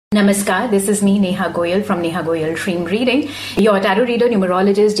Namaskar, this is me, Neha Goyal from Neha Goyal Dream Reading, your tarot reader,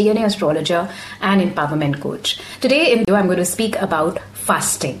 numerologist, DNA astrologer, and empowerment coach. Today in the video, I'm going to speak about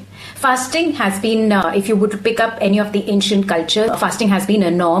fasting. Fasting has been, if you would pick up any of the ancient culture, fasting has been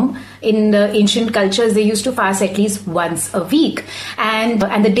a norm. In the ancient cultures, they used to fast at least once a week. And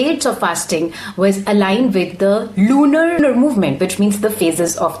the dates of fasting was aligned with the lunar movement, which means the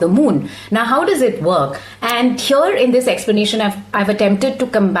phases of the moon. Now, how does it work? And here in this explanation, I've attempted to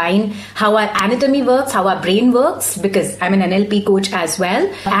combine how our anatomy works, how our brain works, because I'm an NLP coach as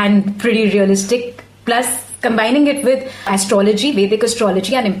well, and pretty realistic, plus combining it with astrology, Vedic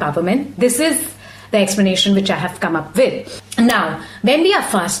astrology, and empowerment. This is the explanation which I have come up with. Now, when we are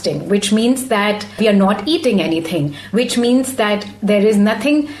fasting, which means that we are not eating anything, which means that there is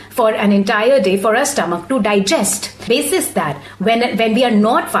nothing for an entire day for our stomach to digest. Basis that when we are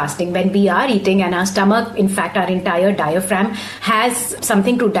not fasting, when we are eating and our stomach, in fact, our entire diaphragm has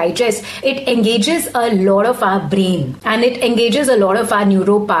something to digest, it engages a lot of our brain and it engages a lot of our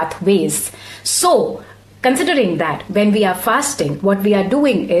neural pathways. So, considering that when we are fasting, what we are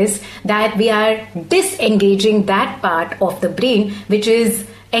doing is that we are disengaging that part of the brain which is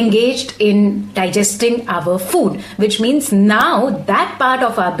engaged in digesting our food, which means now that part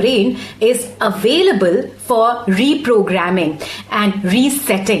of our brain is available for reprogramming and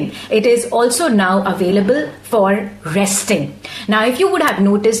resetting. It is also now available for resting. Now, if you would have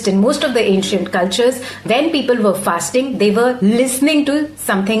noticed in most of the ancient cultures, when people were fasting, they were listening to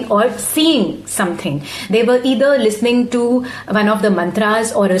something or seeing something. They were either listening to one of the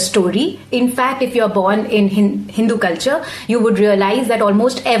mantras or a story. In fact, if you're born in Hindu culture, you would realize that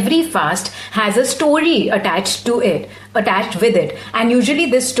almost every fast has a story attached with it. And usually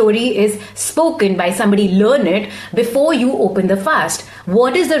this story is spoken by somebody learned before you open the fast.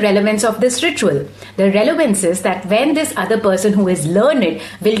 What is the relevance of this ritual? The relevance is that when this other person who is learned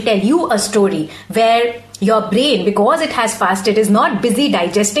will tell you a story where your brain, because it has fasted, is not busy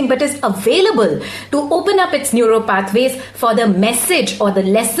digesting but is available to open up its neural pathways for the message or the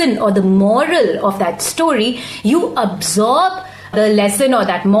lesson or the moral of that story, you absorb the lesson or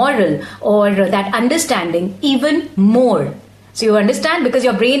that moral or that understanding even more. So you understand, because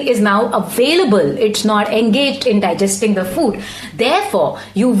your brain is now available. It's not engaged in digesting the food. Therefore,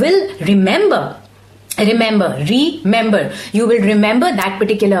 you will remember. You will remember that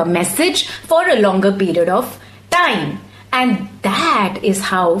particular message for a longer period of time. And that is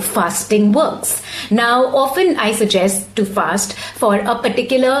how fasting works. Now, often I suggest to fast for a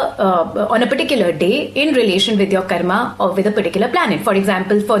particular on a particular day in relation with your karma or with a particular planet. For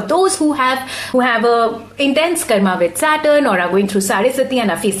example, for those who have a intense karma with Saturn or are going through Sarisati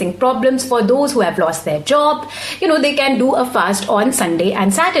and are facing problems, for those who have lost their job, they can do a fast on Sunday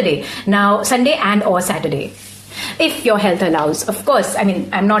and Saturday. Now, Sunday and or Saturday, if your health allows. Of course,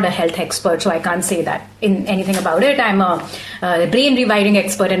 I'm not a health expert, so I can't say that in anything about it. I'm a brain rewiring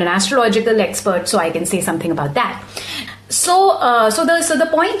expert and an astrological expert, so I can say something about that. So the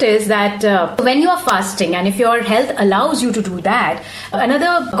point is that when you are fasting and if your health allows you to do that,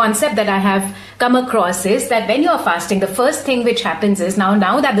 another concept that I have come across is that when you are fasting, the first thing which happens is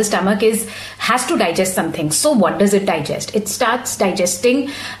now that the stomach has to digest something. So what does it digest? It starts digesting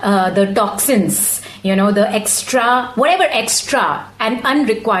the toxins, the extra, whatever extra and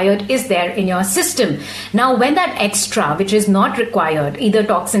unrequired is there in your system. Now, when that extra, which is not required, either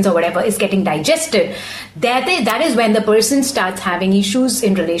toxins or whatever, is getting digested, that is when the person starts having issues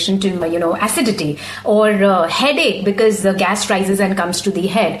in relation to, acidity or headache, because the gas rises and comes to the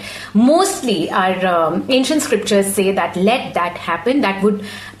head. Mostly our ancient scriptures say that let that happen. That would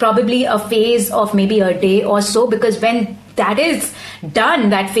probably a phase of maybe a day or so, because when that is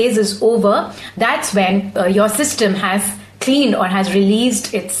done, that phase is over, that's when your system has cleaned or has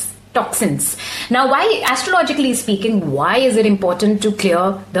released its toxins. Now, why, astrologically speaking, why is it important to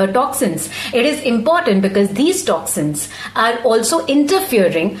clear the toxins? It is important because these toxins are also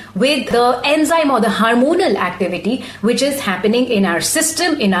interfering with the enzyme or the hormonal activity which is happening in our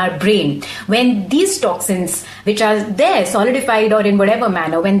system, in our brain. When these toxins, which are there solidified or in whatever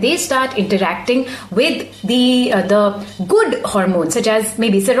manner, when they start interacting with the good hormones such as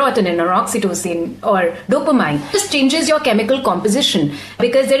maybe serotonin or oxytocin or dopamine, this changes your chemical composition,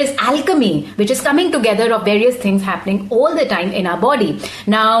 because there is alchemy which is coming together of various things happening all the time in our body.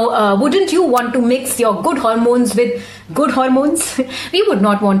 Now, wouldn't you want to mix your good hormones with good hormones? We would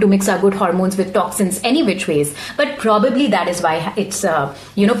not want to mix our good hormones with toxins any which ways, but probably that is why it's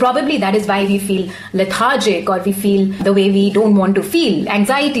probably that is why we feel lethargic or we feel the way we don't want to feel,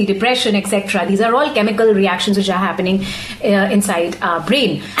 anxiety, depression, etc. These are all chemical reactions which are happening inside our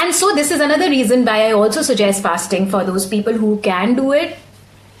brain. And so this is another reason why I also suggest fasting for those people who can do it.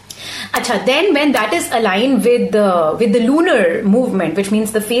 Acha, then when that is aligned with the lunar movement, which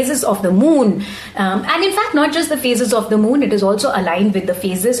means the phases of the moon, and in fact not just the phases of the moon, it is also aligned with the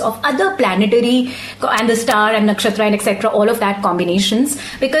phases of other planetary and the star and nakshatra and etc., all of that combinations,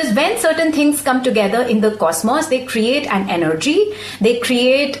 because when certain things come together in the cosmos, they create an energy, they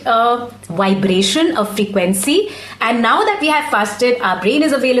create a vibration, a frequency. And now that we have fasted, our brain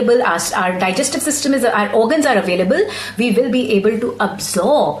is available, our digestive system is, our organs are available, we will be able to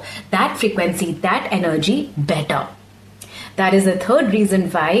absorb that frequency, that energy better. That is the third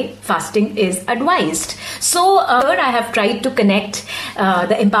reason why fasting is advised. So third, I have tried to connect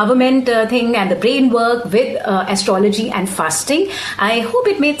the empowerment thing and the brain work with astrology and fasting. I hope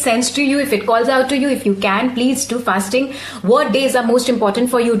it made sense to you. If it calls out to you, if you can, please do fasting. What days are most important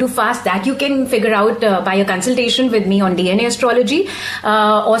for you to fast? That you can figure out by a consultation with me on DNA astrology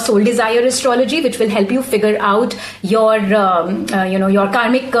or Soul Desire astrology, which will help you figure out your your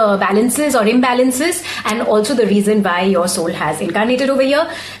karmic balances or imbalances, and also the reason why your soul has incarnated over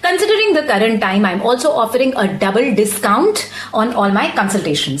here. Considering the current time, I'm also offering a double discount on all my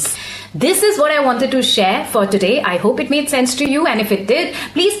consultations. This is what I wanted to share for today. I hope it made sense to you, and if it did,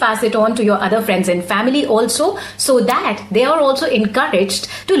 please pass it on to your other friends and family also, so that they are also encouraged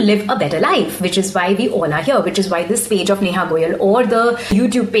to live a better life, which is why we all are here, which is why this page of Neha Goyal or the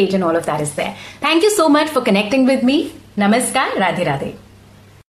YouTube page and all of that is there. Thank you so much for connecting with me. Namaskar, Radhe Radhe.